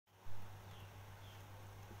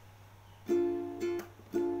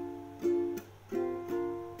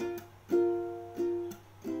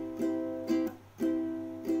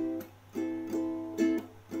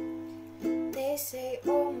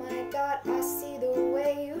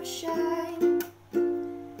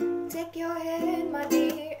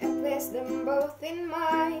in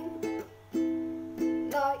mind.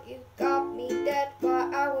 No, you got me dead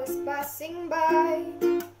while I was passing by.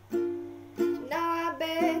 Now I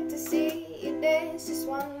beg to see you dance just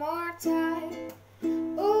one more time.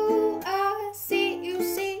 Ooh, I see you,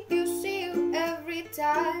 see you, see you every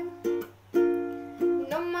time.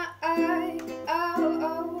 No, my eye, oh,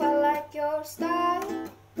 oh, I like your style.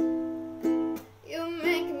 You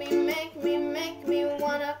make me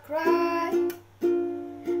wanna cry.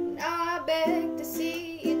 Now I beg to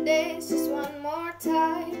see you dance just one more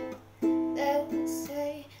time. Then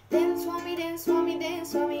say, dance for me, dance for me,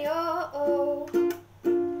 dance for me, oh, oh.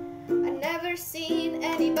 I never seen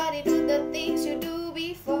anybody do the things you do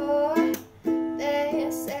before. They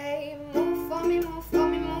say, move for me, move for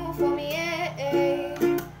me, move for me, yeah,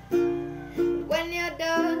 yeah. When you're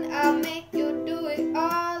done, I'll make you do it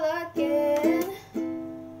all again.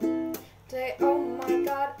 Say, oh my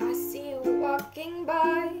God, I see you walking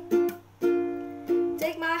by.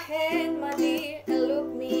 Take my hand, my dear, and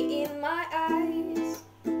look me in my eyes.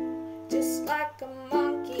 Just like a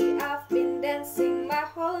monkey, I've been dancing my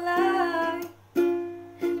whole life.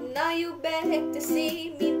 Now you beg to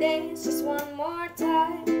see me dance just one more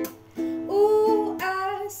time. Ooh,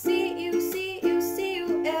 I see you, see you, see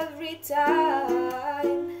you every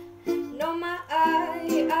time. No, my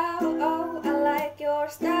eye, oh, oh, I like your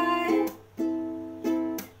style.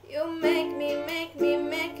 You make me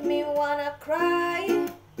wanna cry.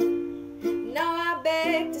 Now I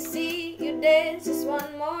beg to see you dance just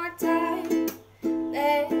one more time.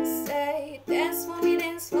 Then say, dance for me,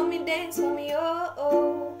 dance for me, dance for me, oh,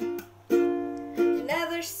 oh.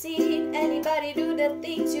 Never seen anybody do the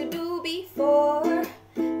things you do before.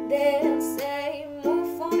 Then say,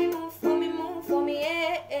 move for me, move for me, move for me,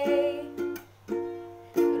 yeah, yeah.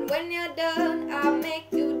 And when you're done, I'll make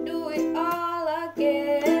you do it all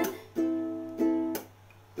again.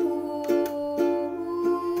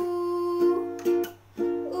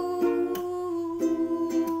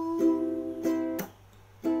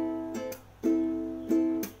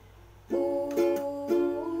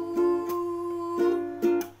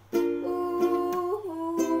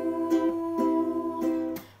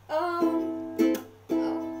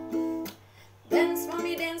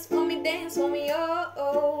 Dance for me, oh,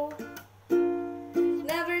 oh.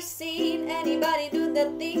 Never seen anybody do the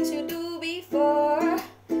things you do before.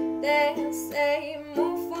 Then say,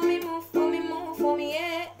 move for me, move for me, move for me,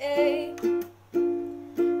 yeah, yeah.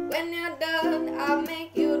 When you're done, I'll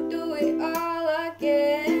make you do it all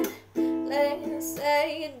again. Let's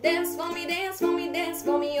say, dance for me, dance for me, dance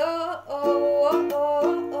for me, oh, oh, oh,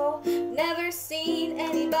 oh, oh. Never seen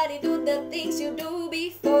anybody do the things you do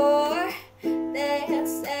before. Then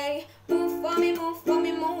say, move for me, move for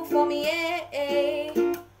me, move for me, yeah, yeah.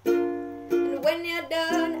 And when you're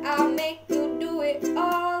done,